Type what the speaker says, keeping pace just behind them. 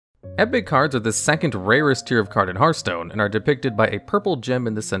Epic cards are the second rarest tier of card in Hearthstone and are depicted by a purple gem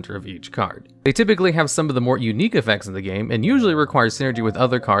in the center of each card. They typically have some of the more unique effects in the game and usually require synergy with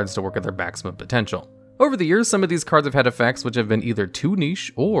other cards to work at their maximum potential. Over the years, some of these cards have had effects which have been either too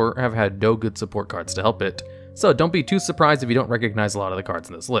niche or have had no good support cards to help it, so don't be too surprised if you don't recognize a lot of the cards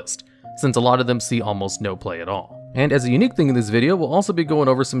in this list, since a lot of them see almost no play at all. And as a unique thing in this video, we'll also be going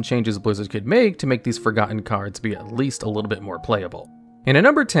over some changes Blizzard could make to make these forgotten cards be at least a little bit more playable. And at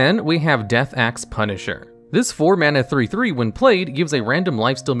number 10, we have Death Axe Punisher. This 4-mana 3/3 when played gives a random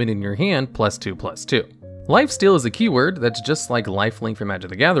lifesteal minion in your hand +2/+2. Lifesteal is a keyword that's just like lifelink from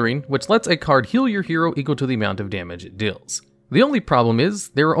Magic the Gathering, which lets a card heal your hero equal to the amount of damage it deals. The only problem is,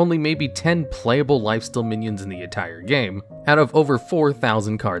 there are only maybe 10 playable lifesteal minions in the entire game, out of over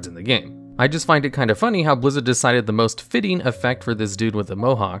 4,000 cards in the game. I just find it kind of funny how Blizzard decided the most fitting effect for this dude with a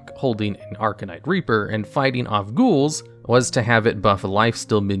mohawk, holding an Arcanite Reaper and fighting off ghouls, was to have it buff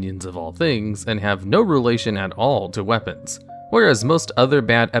lifesteal minions of all things, and have no relation at all to weapons. Whereas most other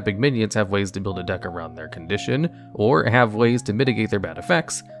bad epic minions have ways to build a deck around their condition, or have ways to mitigate their bad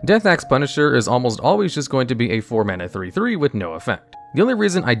effects, Death Axe Punisher is almost always just going to be a 4-mana 3/3 with no effect. The only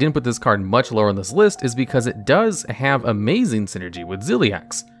reason I didn't put this card much lower on this list is because it does have amazing synergy with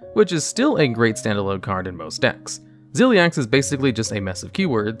Zilliax, which is still a great standalone card in most decks. Zilliax is basically just a mess of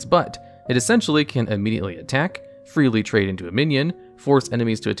keywords, but it essentially can immediately attack, freely trade into a minion, force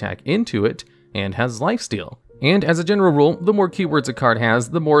enemies to attack into it, and has lifesteal. And as a general rule, the more keywords a card has,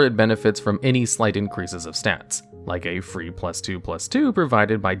 the more it benefits from any slight increases of stats, like a free +2/+2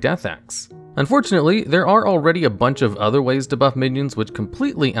 provided by Death Axe. Unfortunately, there are already a bunch of other ways to buff minions which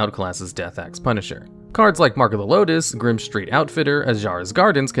completely outclasses Death Axe Punisher. Cards like Mark of the Lotus, Grim Street Outfitter, Azara's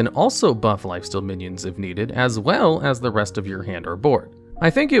Gardens can also buff lifesteal minions if needed, as well as the rest of your hand or board. I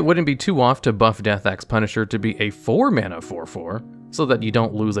think it wouldn't be too off to buff Death Axe Punisher to be a 4-mana 4/4, so that you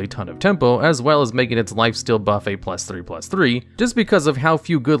don't lose a ton of tempo, as well as making its lifesteal buff a +3/+3, just because of how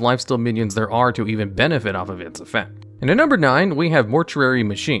few good lifesteal minions there are to even benefit off of its effect. And at number 9, we have Mortuary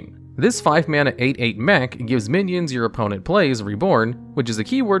Machine. This 5-mana 8/8 mech gives minions your opponent plays Reborn, which is a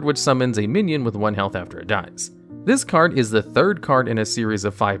keyword which summons a minion with 1 health after it dies. This card is the third card in a series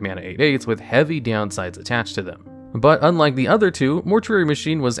of 5-mana 8/8s with heavy downsides attached to them. But unlike the other two, Mortuary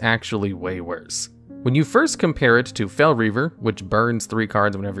Machine was actually way worse. When you first compare it to Fel Reaver, which burns 3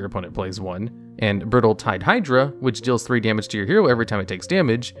 cards whenever your opponent plays 1, and Brittle Tide Hydra, which deals 3 damage to your hero every time it takes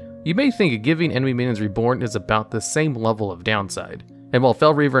damage, you may think giving enemy minions Reborn is about the same level of downside. And while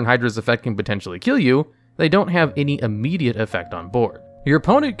Fel Reaver and Hydra's effect can potentially kill you, they don't have any immediate effect on board. Your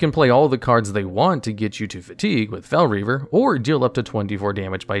opponent can play all the cards they want to get you to fatigue with Fel Reaver, or deal up to 24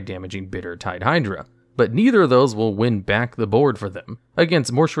 damage by damaging Bitter Tide Hydra, but neither of those will win back the board for them.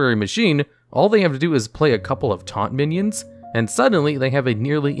 Against Mortuary Machine, all they have to do is play a couple of taunt minions, and suddenly they have a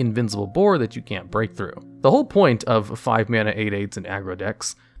nearly invincible board that you can't break through. The whole point of 5-mana 8/8s and aggro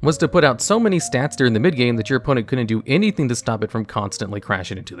decks was to put out so many stats during the mid-game that your opponent couldn't do anything to stop it from constantly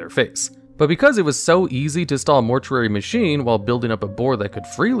crashing into their face. But because it was so easy to stall Mortuary Machine while building up a board that could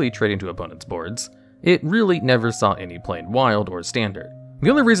freely trade into opponents' boards, it really never saw any play in Wild or Standard.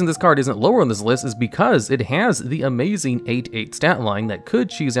 The only reason this card isn't lower on this list is because it has the amazing 8/8 stat line that could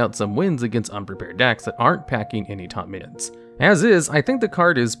cheese out some wins against unprepared decks that aren't packing any taunt minions. As is, I think the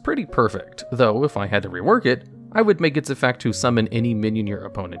card is pretty perfect, though if I had to rework it, I would make its effect to summon any minion your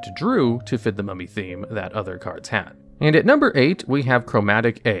opponent drew to fit the mummy theme that other cards had. And at number 8, we have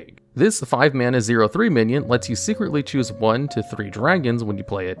Chromatic Egg. This 5-mana 0/3 minion lets you secretly choose 1 to 3 dragons when you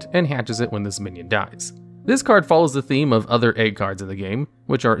play it, and hatches it when this minion dies. This card follows the theme of other egg cards in the game,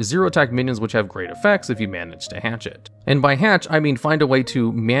 which are 0-attack minions which have great effects if you manage to hatch it. And by hatch, I mean find a way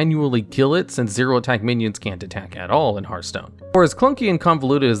to manually kill it, since 0-attack minions can't attack at all in Hearthstone. For as clunky and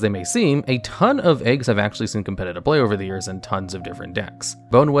convoluted as they may seem, a ton of eggs have actually seen competitive play over the years in tons of different decks.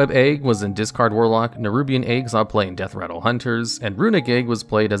 Boneweb Egg was in Discard Warlock, Nerubian Egg saw play in Death Rattle Hunters, and Runic Egg was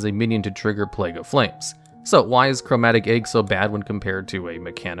played as a minion to trigger Plague of Flames. So why is Chromatic Egg so bad when compared to a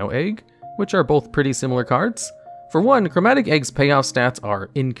Mechano Egg, which are both pretty similar cards? For one, Chromatic Egg's payoff stats are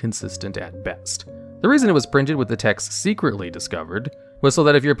inconsistent at best. The reason it was printed with the text secretly discovered was so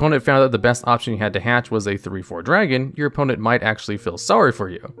that if your opponent found that the best option you had to hatch was a 3/4 dragon, your opponent might actually feel sorry for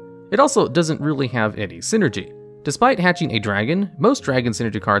you. It also doesn't really have any synergy. Despite hatching a dragon, most dragon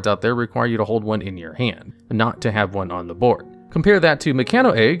synergy cards out there require you to hold one in your hand, not to have one on the board. Compare that to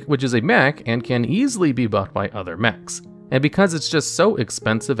Mechano Egg, which is a mech and can easily be buffed by other mechs. And because it's just so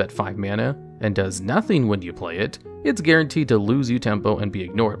expensive at 5 mana and does nothing when you play it, it's guaranteed to lose you tempo and be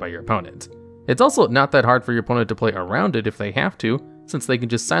ignored by your opponent. It's also not that hard for your opponent to play around it if they have to, since they can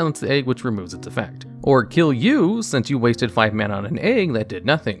just silence the egg, which removes its effect. or kill you since you wasted 5 mana on an egg that did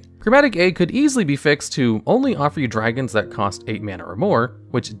nothing. Chromatic Egg could easily be fixed to only offer you dragons that cost 8 mana or more,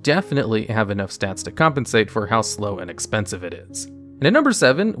 which definitely have enough stats to compensate for how slow and expensive it is. And at number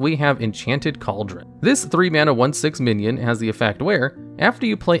 7, we have Enchanted Cauldron. This 3 mana 1/6 minion has the effect where, after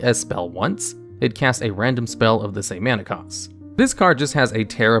you play a spell once, it casts a random spell of the same mana cost. This card just has a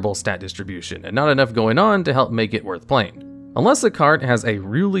terrible stat distribution and not enough going on to help make it worth playing. Unless a card has a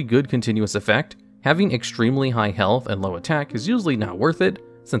really good continuous effect, having extremely high health and low attack is usually not worth it,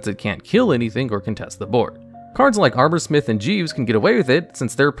 since it can't kill anything or contest the board. Cards like Armorsmith and Jeeves can get away with it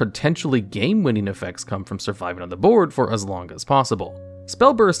since their potentially game-winning effects come from surviving on the board for as long as possible.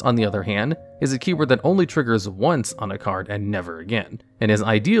 Spellburst, on the other hand, is a keyword that only triggers once on a card and never again, and is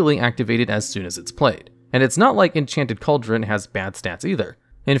ideally activated as soon as it's played. And it's not like Enchanted Cauldron has bad stats either.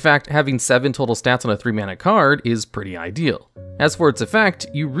 In fact, having 7 total stats on a 3 mana card is pretty ideal. As for its effect,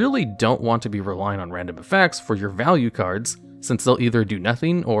 you really don't want to be relying on random effects for your value cards, since they'll either do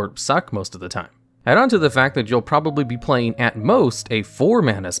nothing or suck most of the time. Add on to the fact that you'll probably be playing at most a 4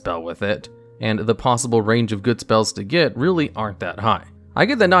 mana spell with it, and the possible range of good spells to get really aren't that high. I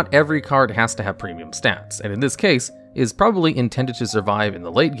get that not every card has to have premium stats, and in this case, is probably intended to survive in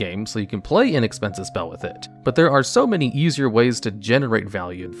the late game so you can play an inexpensive spell with it, but there are so many easier ways to generate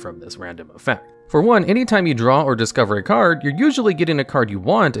value from this random effect. For one, anytime you draw or discover a card, you're usually getting a card you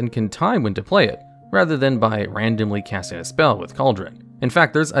want and can time when to play it, rather than by randomly casting a spell with Cauldron. In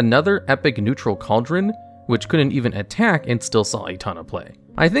fact, there's another epic neutral Cauldron, which couldn't even attack and still saw a ton of play.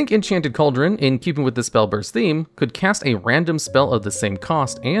 I think Enchanted Cauldron, in keeping with the Spellburst theme, could cast a random spell of the same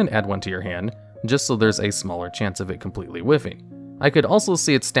cost and add one to your hand, just so there's a smaller chance of it completely whiffing. I could also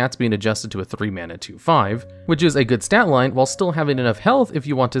see its stats being adjusted to a 3 mana 2/5, which is a good stat line while still having enough health if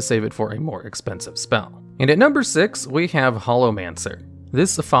you want to save it for a more expensive spell. And at number 6, we have Holomancer.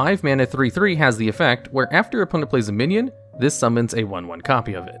 This 5 mana 3/3 has the effect where after your opponent plays a minion, this summons a 1/1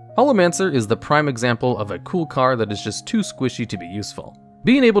 copy of it. Holomancer is the prime example of a cool card that is just too squishy to be useful.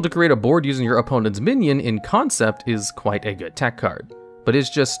 Being able to create a board using your opponent's minion in concept is quite a good tech card, but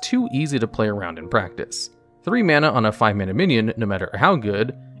it's just too easy to play around in practice. 3 mana on a 5 mana minion, no matter how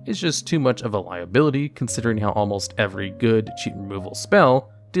good, is just too much of a liability considering how almost every good cheat removal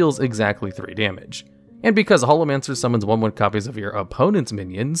spell deals exactly 3 damage. And because Holomancer summons 1/1 copies of your opponent's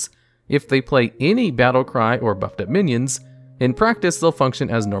minions, if they play any Battlecry or buffed up minions, in practice they'll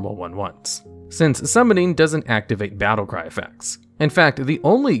function as normal 1/1s, since summoning doesn't activate Battlecry effects. In fact, the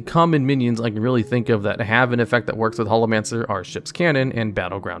only common minions I can really think of that have an effect that works with Holomancer are Ship's Cannon and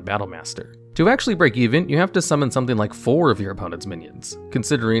Battleground Battlemaster. To actually break even, you have to summon something like 4 of your opponent's minions,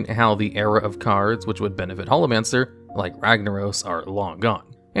 considering how the era of cards which would benefit Holomancer, like Ragnaros, are long gone.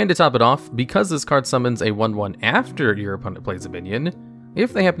 And to top it off, because this card summons a 1/1 after your opponent plays a minion,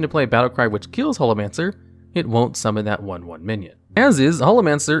 if they happen to play a Battlecry which kills Holomancer, it won't summon that 1/1 minion. As is,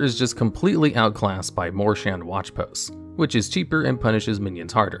 Holomancer is just completely outclassed by Morshan Watchposts, which is cheaper and punishes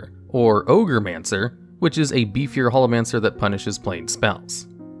minions harder, or Ogremancer, which is a beefier Holomancer that punishes plain spells.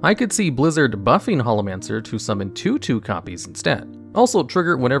 I could see Blizzard buffing Holomancer to summon 2/2 copies instead. Also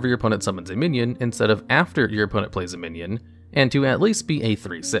trigger whenever your opponent summons a minion instead of after your opponent plays a minion, and to at least be a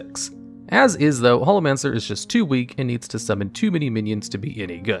 3/6. As is though, Holomancer is just too weak and needs to summon too many minions to be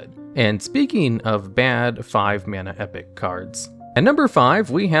any good. And speaking of bad 5 mana epic cards, at number 5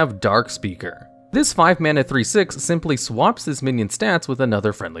 we have Darkspeaker. This 5 mana 3/6 simply swaps this minion stats with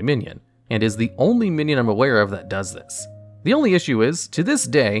another friendly minion, and is the only minion I'm aware of that does this. The only issue is, to this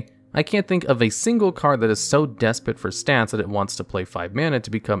day, I can't think of a single card that is so desperate for stats that it wants to play 5 mana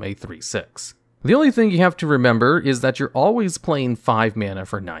to become a 3/6. The only thing you have to remember is that you're always playing 5 mana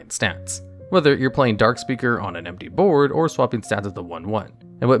for 9 stats, whether you're playing Darkspeaker on an empty board or swapping stats with the 1/1.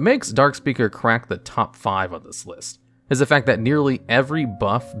 And what makes Darkspeaker crack the top 5 on this list is the fact that nearly every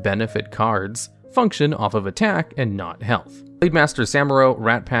buff benefit cards function off of attack and not health. Blademaster Samuro,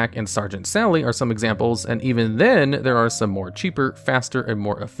 Rat Pack, and Sergeant Sally are some examples, and even then there are some more cheaper, faster, and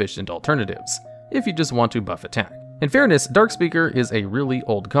more efficient alternatives, if you just want to buff attack. In fairness, Darkspeaker is a really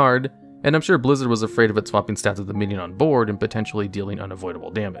old card, and I'm sure Blizzard was afraid of it swapping stats with the minion on board and potentially dealing unavoidable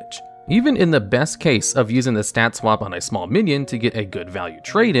damage. Even in the best case of using the stat swap on a small minion to get a good value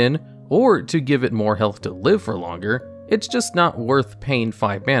trade-in, or to give it more health to live for longer, it's just not worth paying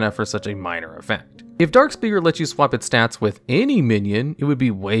 5 mana for such a minor effect. If Darkspeaker lets you swap its stats with any minion, it would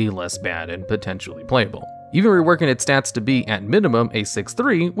be way less bad and potentially playable. Even reworking its stats to be, at minimum, a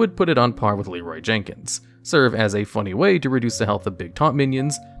 6/3 would put it on par with Leroy Jenkins, serve as a funny way to reduce the health of big taunt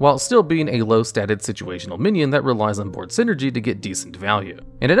minions, while still being a low-statted situational minion that relies on board synergy to get decent value.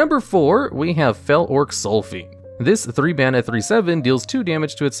 And at number 4, we have Fel Orc Soulfiend. This 3-mana 3/7 deals 2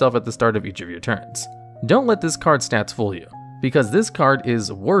 damage to itself at the start of each of your turns. Don't let this card's stats fool you, because this card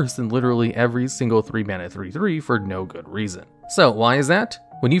is worse than literally every single 3-mana 3/3 for no good reason. So why is that?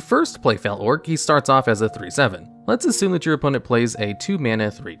 When you first play Fel Orc, he starts off as a 3/7. Let's assume that your opponent plays a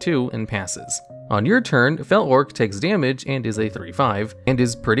 2-mana 3/2 and passes. On your turn, Fel Orc takes damage and is a 3/5, and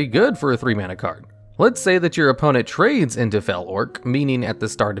is pretty good for a 3-mana card. Let's say that your opponent trades into Fel Orc, meaning at the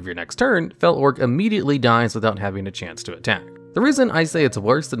start of your next turn, Fel Orc immediately dies without having a chance to attack. The reason I say it's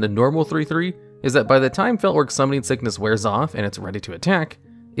worse than the normal 3/3 is that by the time Fel Orc Summoning Sickness wears off and it's ready to attack,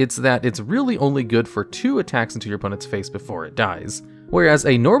 it's really only good for 2 attacks into your opponent's face before it dies, whereas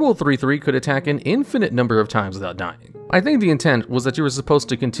a normal 3/3 could attack an infinite number of times without dying. I think the intent was that you were supposed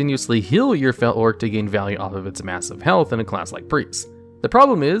to continuously heal your Fel Orc to gain value off of its massive health in a class like Priest. The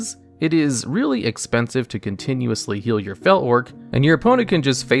problem is, it is really expensive to continuously heal your Fel Orc, and your opponent can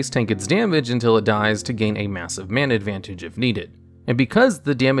just face tank its damage until it dies to gain a massive mana advantage if needed. And because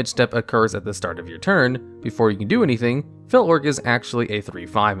the damage step occurs at the start of your turn, before you can do anything, Fel Orc is actually a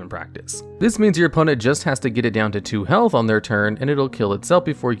 3/5 in practice. This means your opponent just has to get it down to 2 health on their turn and it'll kill itself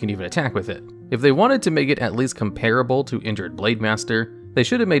before you can even attack with it. If they wanted to make it at least comparable to Injured Blade Master, they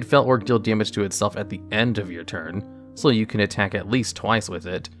should have made Fel Orc deal damage to itself at the end of your turn, so you can attack at least twice with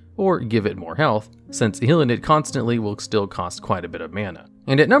it, or give it more health, since healing it constantly will still cost quite a bit of mana.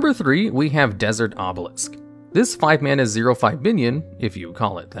 And at number 3, we have Desert Obelisk. This 5-mana 0/5 minion, if you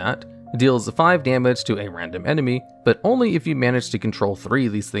call it that, deals 5 damage to a random enemy, but only if you manage to control 3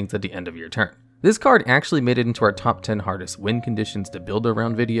 of these things at the end of your turn. This card actually made it into our top 10 hardest win conditions to build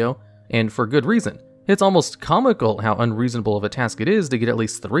around video, and for good reason. It's almost comical how unreasonable of a task it is to get at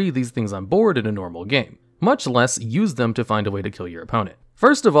least 3 of these things on board in a normal game, much less use them to find a way to kill your opponent.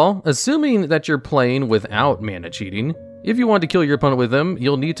 First of all, assuming that you're playing without mana cheating, if you want to kill your opponent with them,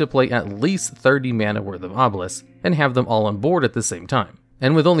 you'll need to play at least 30 mana worth of obelisks, and have them all on board at the same time.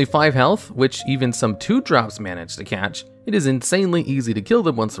 And with only 5 health, which even some 2-drops manage to catch, it is insanely easy to kill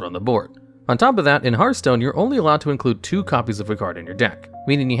them once they're on the board. On top of that, in Hearthstone, you're only allowed to include 2 copies of a card in your deck,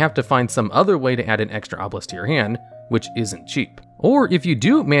 meaning you have to find some other way to add an extra obelisk to your hand, which isn't cheap. Or if you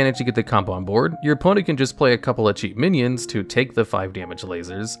do manage to get the combo on board, your opponent can just play a couple of cheap minions to take the 5 damage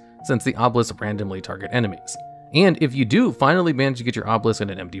lasers, since the obelisks randomly target enemies. And if you do finally manage to get your obelisk in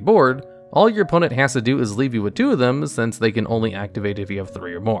an empty board, all your opponent has to do is leave you with 2 of them, since they can only activate if you have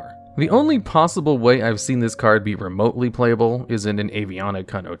 3 or more. The only possible way I've seen this card be remotely playable is in an Aviana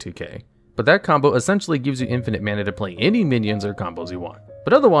Kun OTK, but that combo essentially gives you infinite mana to play any minions or combos you want.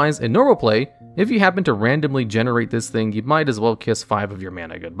 But otherwise, in normal play, if you happen to randomly generate this thing, you might as well kiss 5 of your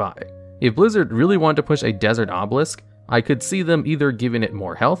mana goodbye. If Blizzard really wanted to push a Desert Obelisk, I could see them either giving it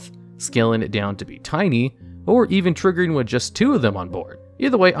more health, scaling it down to be tiny, or even triggering with just 2 of them on board.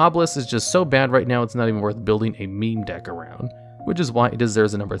 Either way, Obelisk is just so bad right now it's not even worth building a meme deck around, which is why it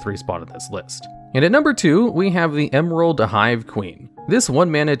deserves a number 3 spot on this list. And at number 2, we have the Emerald Hive Queen. This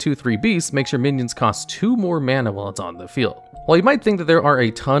 1-mana 2/3 beast makes your minions cost 2 more mana while it's on the field. While you might think that there are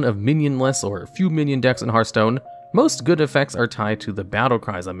a ton of minionless or few minion decks in Hearthstone, most good effects are tied to the battle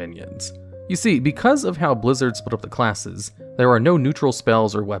cries on minions. You see, because of how Blizzard split up the classes, there are no neutral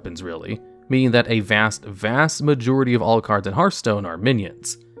spells or weapons really, meaning that a vast majority of all cards in Hearthstone are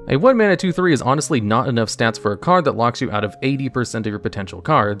minions. A 1-mana 2/3 is honestly not enough stats for a card that locks you out of 80% of your potential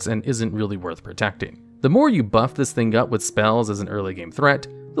cards and isn't really worth protecting. The more you buff this thing up with spells as an early game threat,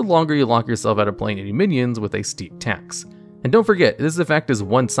 the longer you lock yourself out of playing any minions with a steep tax. And don't forget, this effect is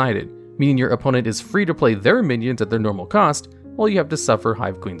one-sided, meaning your opponent is free to play their minions at their normal cost, while you have to suffer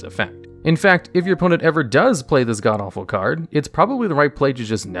Hive Queen's effect. In fact, if your opponent ever does play this god-awful card, it's probably the right play to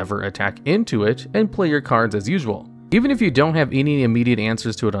just never attack into it and play your cards as usual. Even if you don't have any immediate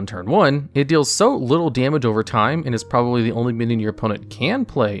answers to it on turn 1, it deals so little damage over time and is probably the only minion your opponent can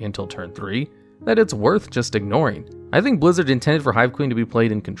play until turn 3, that it's worth just ignoring. I think Blizzard intended for Hive Queen to be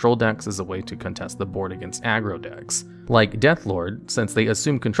played in control decks as a way to contest the board against aggro decks, like Deathlord, since they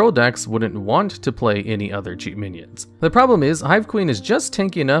assume control decks wouldn't want to play any other cheap minions. The problem is, Hive Queen is just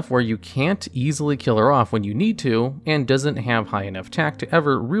tanky enough where you can't easily kill her off when you need to, and doesn't have high enough tack to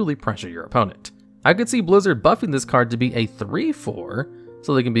ever really pressure your opponent. I could see Blizzard buffing this card to be a 3/4,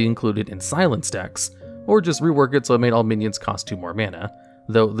 so they can be included in silence decks, or just rework it so it made all minions cost 2 more mana,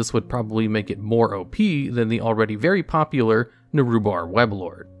 though this would probably make it more OP than the already very popular Narubar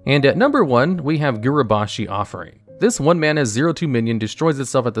Weblord. And at number 1, we have Gurubashi Offering. This 1-mana 0/2 minion destroys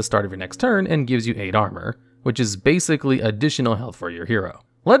itself at the start of your next turn and gives you 8 armor, which is basically additional health for your hero.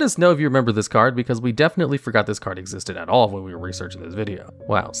 Let us know if you remember this card, because we definitely forgot this card existed at all when we were researching this video.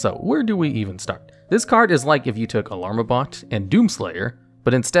 Wow, so where do we even start? This card is like if you took Alarmabot and Doomslayer,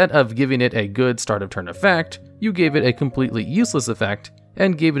 but instead of giving it a good start of turn effect, you gave it a completely useless effect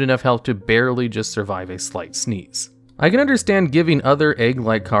and gave it enough health to barely just survive a slight sneeze. I can understand giving other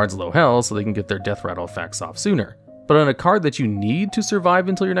egg-like cards low health so they can get their death rattle effects off sooner, but on a card that you need to survive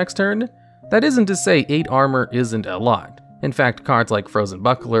until your next turn, that isn't to say 8 armor isn't a lot. In fact, cards like Frozen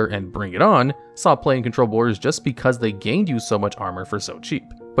Buckler and Bring It On saw play in control borders just because they gained you so much armor for so cheap.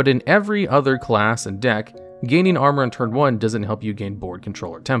 But in every other class and deck, gaining armor on turn 1 doesn't help you gain board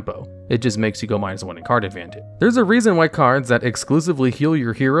control or tempo. It just makes you go -1 in card advantage. There's a reason why cards that exclusively heal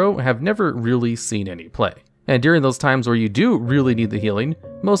your hero have never really seen any play. And during those times where you do really need the healing,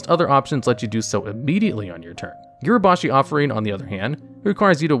 most other options let you do so immediately on your turn. Girabashi Offering, on the other hand,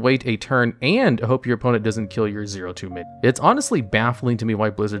 requires you to wait a turn and hope your opponent doesn't kill your 0/2 mid. It's honestly baffling to me why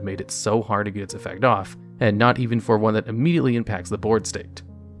Blizzard made it so hard to get its effect off, and not even for one that immediately impacts the board state.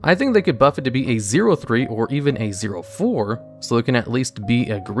 I think they could buff it to be a 0/3 or even a 0/4, so it can at least be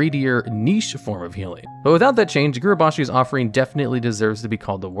a greedier, niche form of healing. But without that change, Girabashi's Offering definitely deserves to be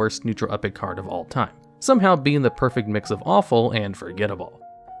called the worst neutral epic card of all time, somehow being the perfect mix of awful and forgettable.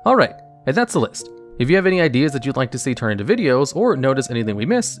 Alright, and that's the list. If you have any ideas that you'd like to see turn into videos, or notice anything we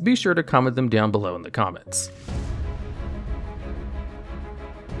missed, be sure to comment them down below in the comments.